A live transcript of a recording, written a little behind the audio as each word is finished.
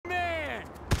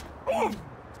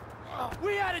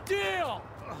We had a deal!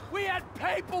 We had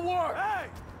paperwork! Hey!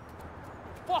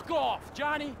 Fuck off,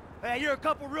 Johnny! Hey, you're a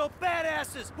couple real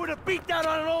badasses! Put a beat down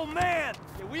on an old man!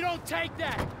 Yeah, we don't take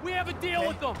that! We have a deal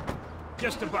with them!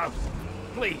 Just about.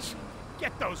 Please,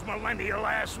 get those millennial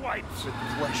ass wipes. With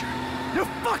pleasure. You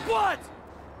fuckwads!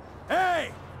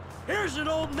 Hey! Here's an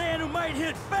old man who might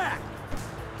hit back!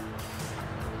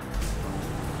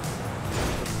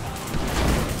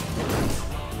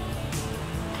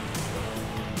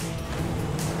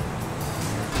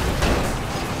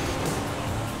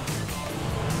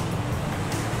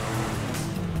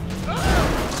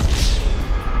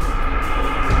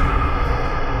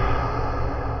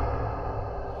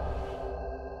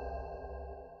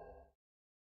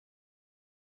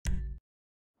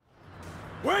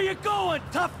 Where you going,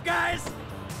 tough guys?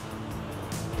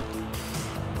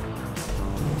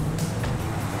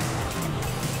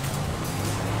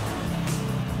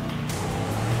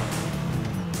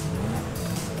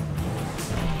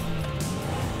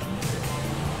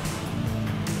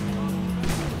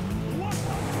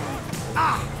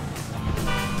 Ah!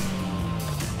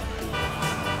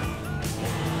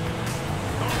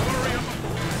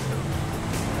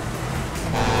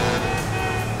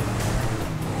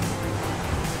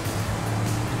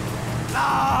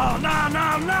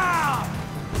 No!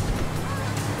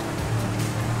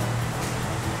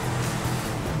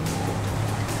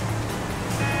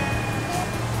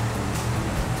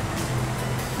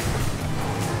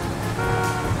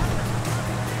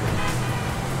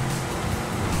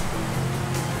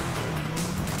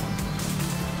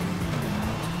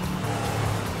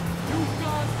 You've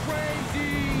gone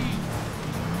crazy!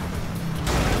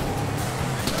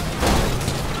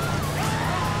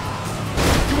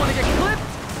 You wanna get clipped?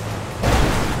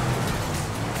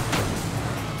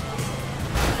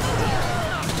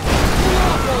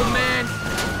 Old man!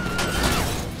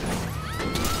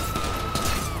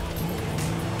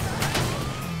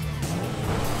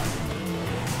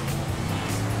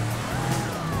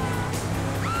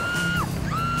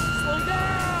 Slow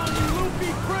down, you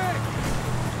loopy prick!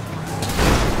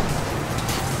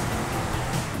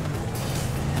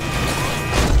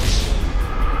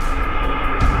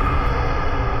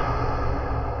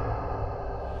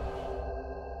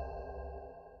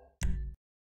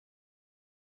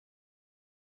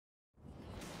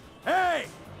 Hey!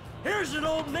 Here's an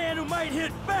old man who might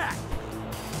hit back!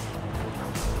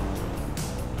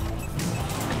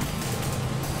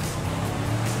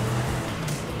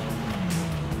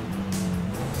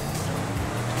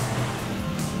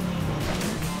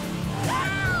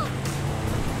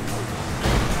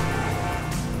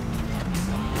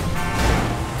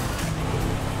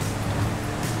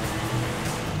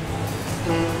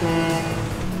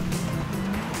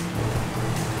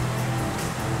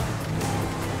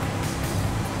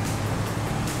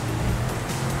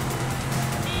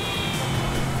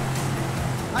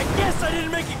 I guess I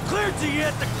didn't make it clear to you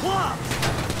at the club!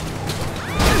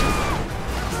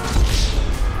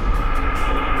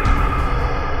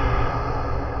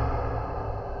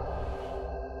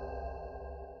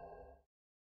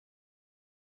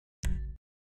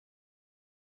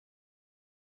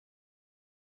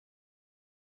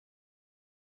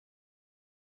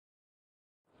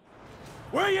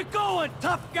 Where you going,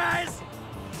 tough guys?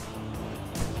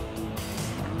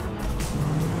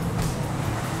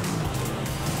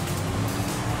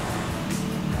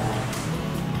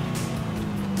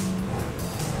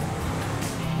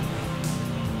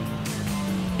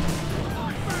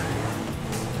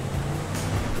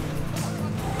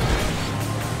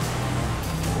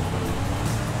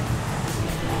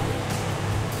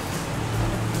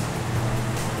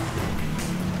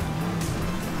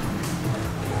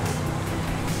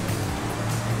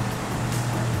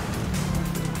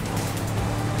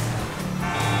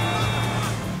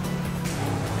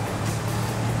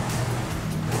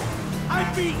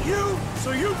 I beat you,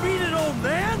 so you beat an old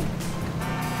man?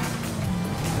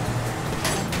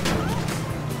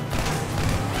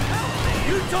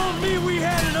 You told me we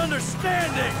had an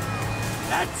understanding.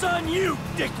 That's on you,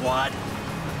 dickwad.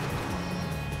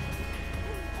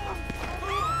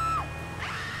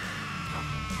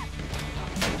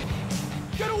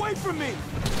 Get away from me!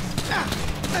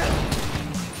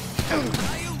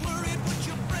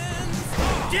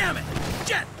 Damn it!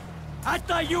 Jet! I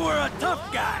thought you were a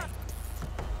tough guy!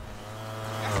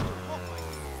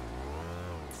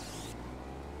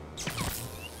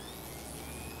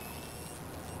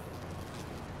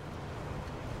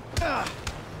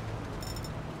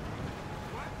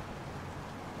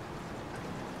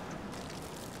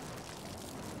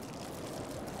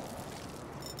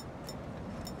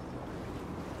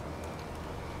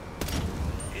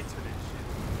 Into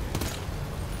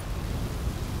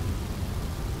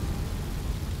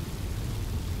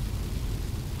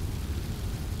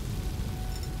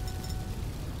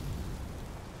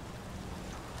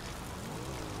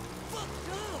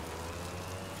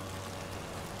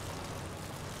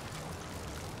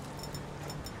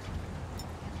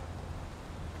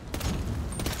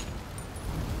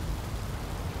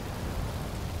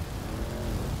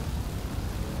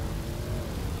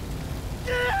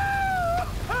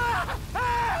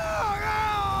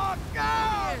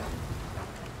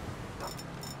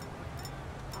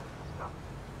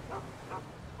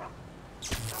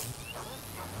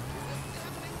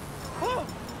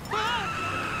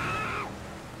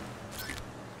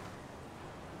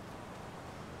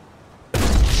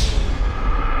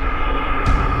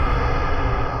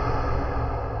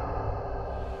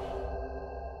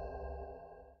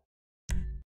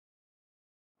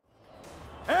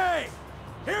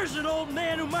There's an old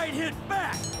man who might hit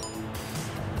back!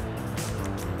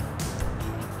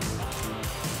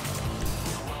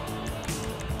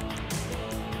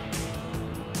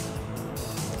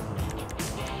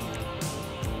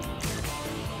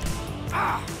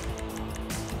 Ah!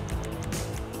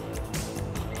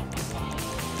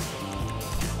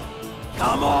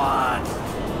 Come on!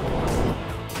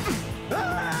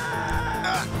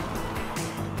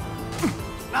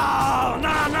 No,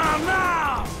 no, no, no!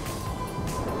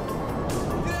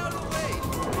 Get out of the way!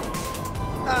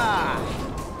 Ah!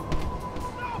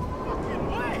 No fucking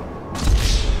way!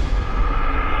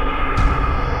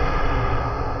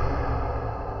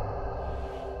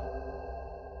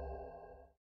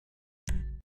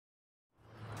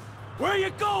 Where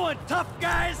you going, tough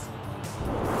guys?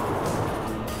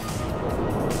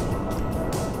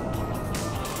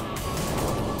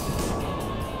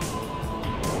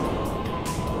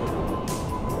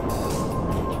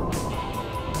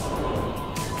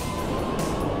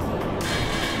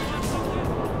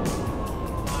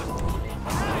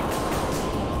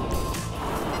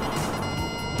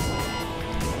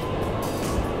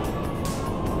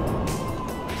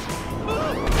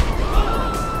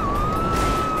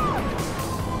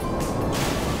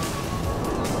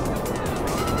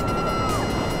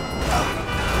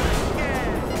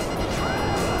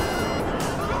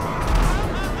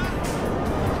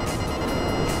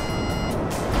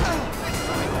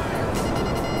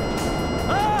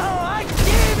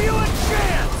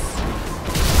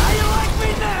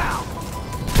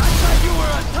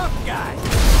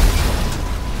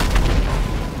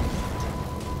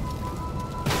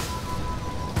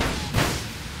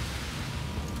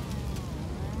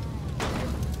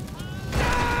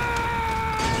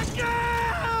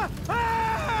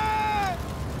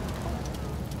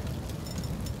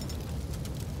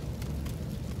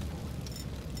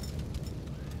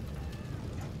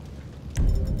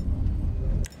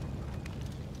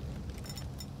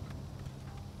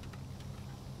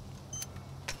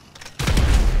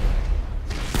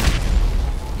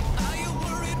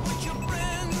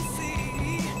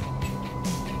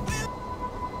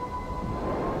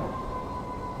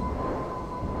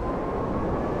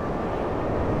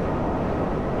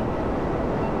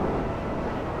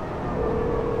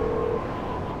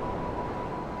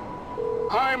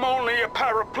 I'm only a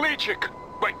paraplegic,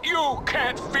 but you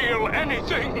can't feel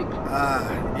anything.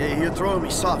 Yeah, you're throwing me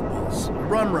softballs.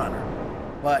 Rum runner.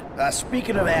 But,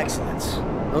 speaking of accidents,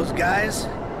 those guys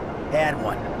had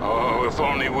one. Oh, if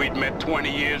only we'd met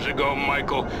 20 years ago,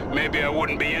 Michael, maybe I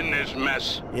wouldn't be in this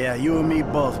mess. Yeah, you and me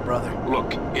both, brother.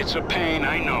 Look, it's a pain,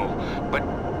 I know, but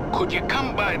could you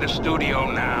come by the studio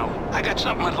now? I got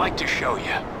something I'd like to show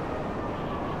you.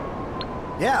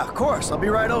 Yeah, of course. I'll be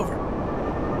right over.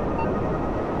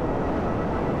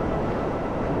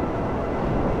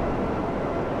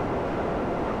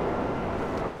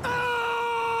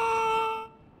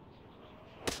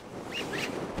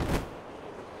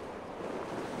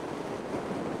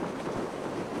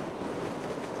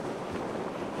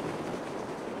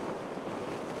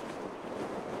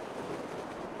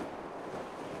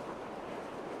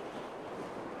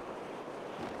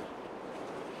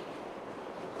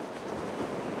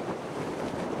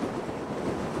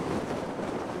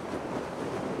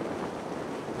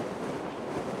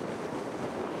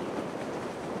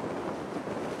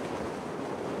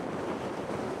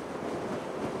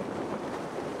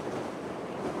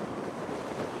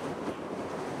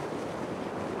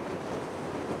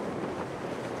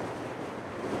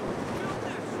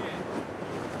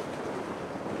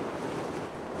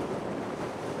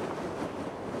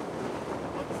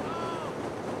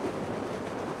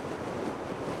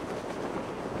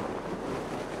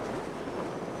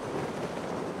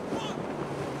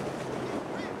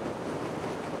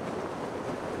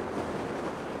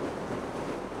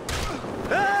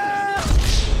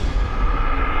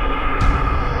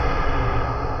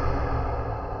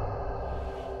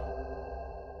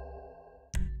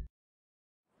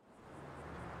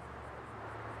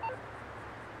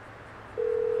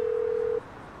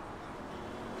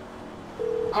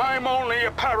 I'm only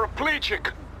a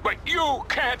paraplegic, but you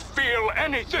can't feel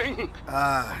anything.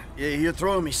 Yeah, you're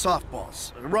throwing me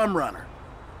softballs. Rum runner.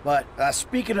 But,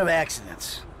 speaking of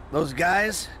accidents, those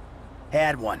guys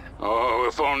had one. Oh,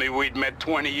 if only we'd met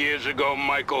 20 years ago,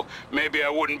 Michael, maybe I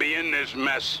wouldn't be in this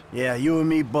mess. Yeah, you and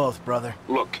me both, brother.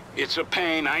 Look, it's a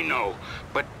pain, I know,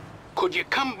 but could you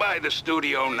come by the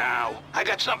studio now? I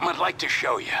got something I'd like to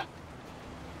show you.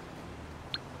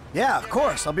 Yeah, of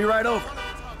course. I'll be right over.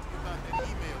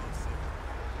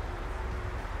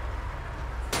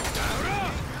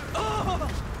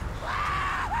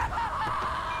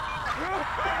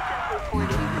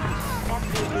 Recording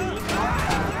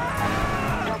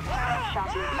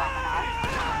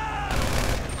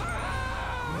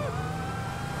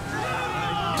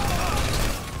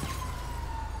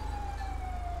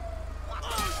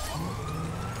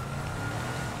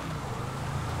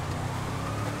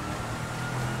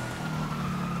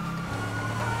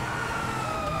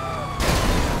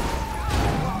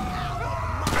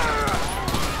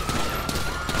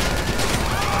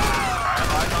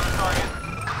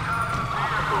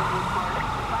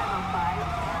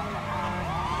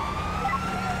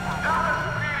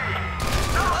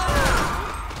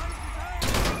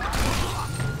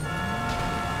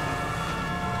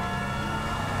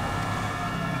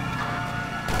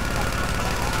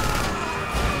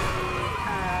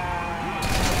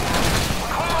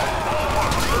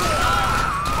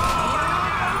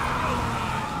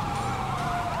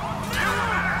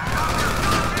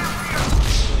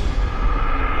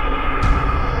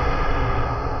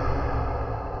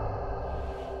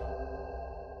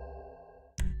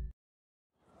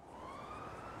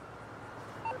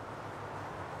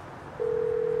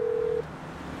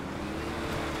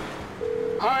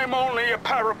I'm only a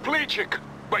paraplegic,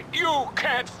 but you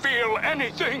can't feel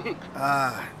anything.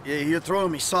 Yeah, you're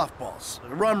throwing me softballs.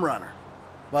 Rum runner.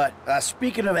 But,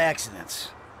 speaking of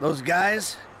accidents, those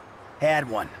guys had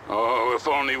one. Oh, if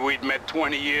only we'd met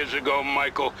 20 years ago,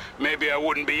 Michael. Maybe I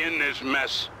wouldn't be in this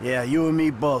mess. Yeah, you and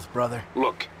me both, brother.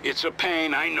 Look, it's a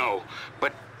pain, I know,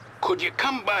 but could you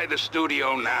come by the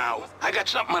studio now? I got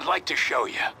something I'd like to show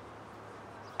you.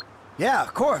 Yeah,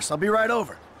 of course. I'll be right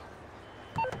over.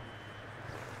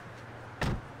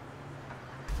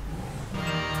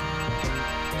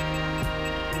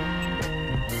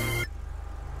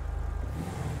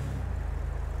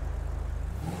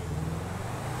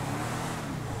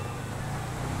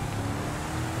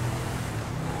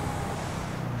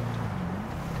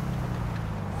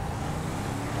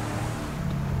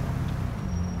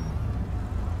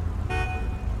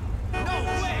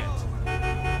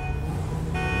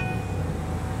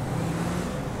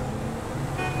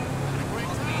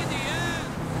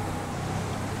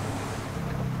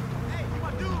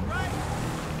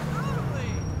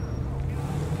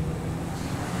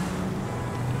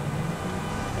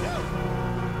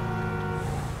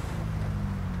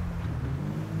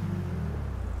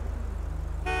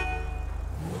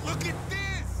 Look at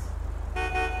this!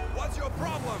 What's your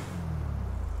problem?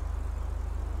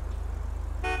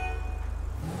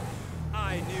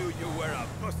 I knew you were a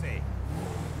pussy.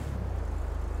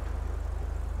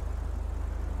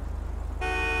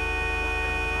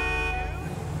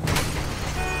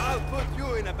 I'll put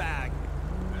you in a bag.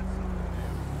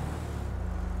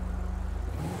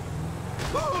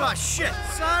 Oh, shit!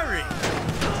 Sorry!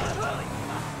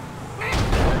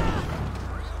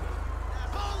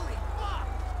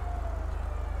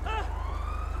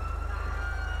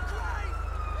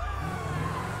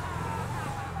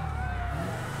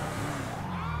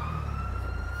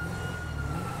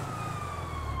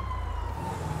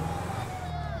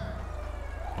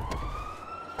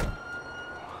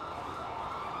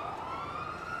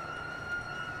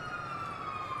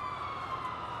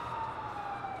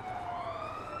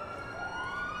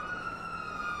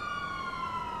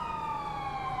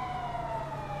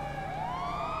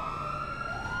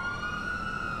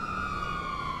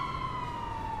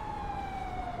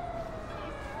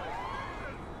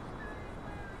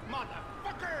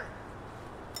 Motherfucker!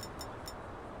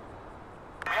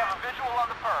 We have a visual on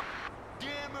the perp.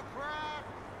 Democrat!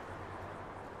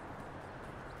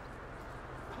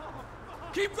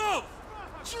 Keep going!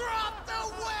 Drop the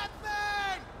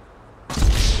weapon!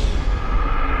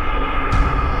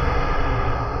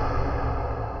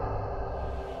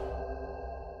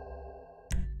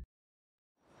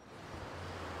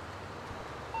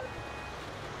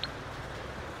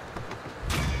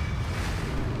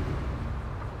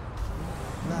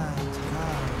 Light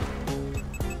high.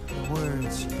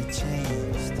 Words should be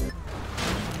changed.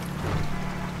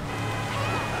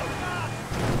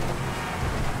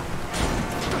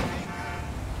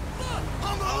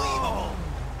 Unbelievable!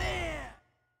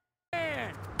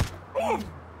 Man!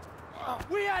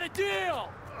 We had a deal!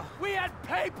 We had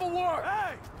paperwork!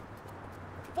 Hey!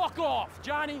 Fuck off,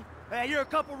 Johnny! Hey, you're a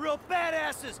couple real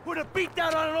badasses. Put a beat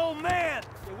down on an old man.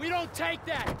 Yeah, we don't take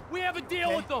that! We have a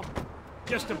deal with them!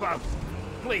 Just about.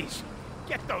 Please,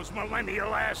 get those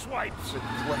millennial ass wipes. With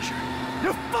pleasure.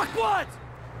 You fuckwads!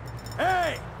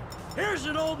 Hey, here's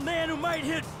an old man who might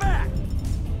hit back.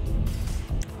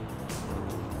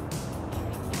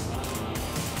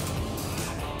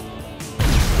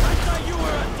 I thought you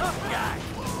were a tough guy.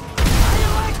 How you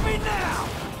like me now?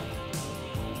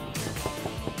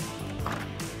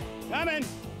 Come in.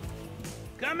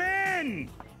 Come in.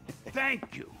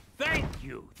 Thank you. Thank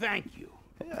you, thank you.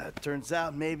 Yeah, it turns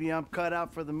out maybe I'm cut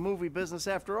out for the movie business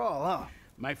after all, huh?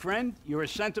 My friend, you're a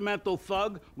sentimental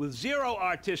thug with zero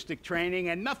artistic training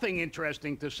and nothing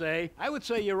interesting to say. I would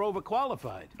say you're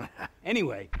overqualified.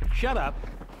 Anyway, shut up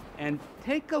and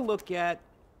take a look at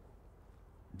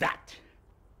that.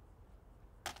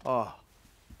 Oh.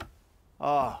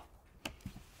 Oh.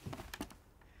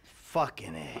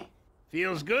 Fucking A.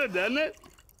 Feels good, doesn't it?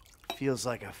 Feels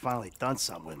like I've finally done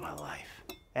something with my life.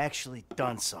 Actually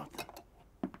done something.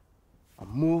 A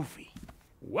movie.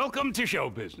 Welcome to show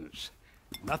business.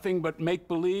 Nothing but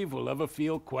make-believe will ever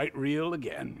feel quite real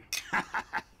again.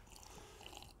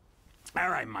 All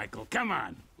right, Michael, come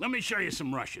on. Let me show you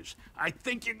some rushes. I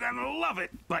think you're gonna love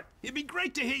it, but it'd be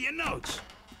great to hear your notes.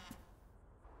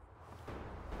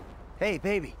 Hey,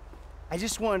 baby. I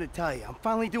just wanted to tell you, I'm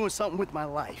finally doing something with my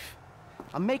life.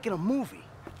 I'm making a movie.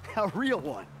 A real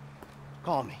one.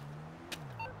 Call me.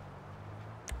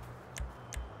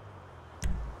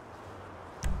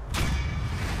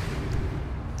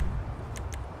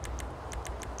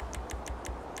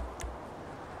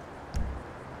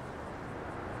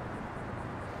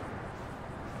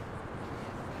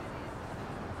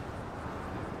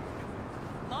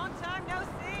 Long time no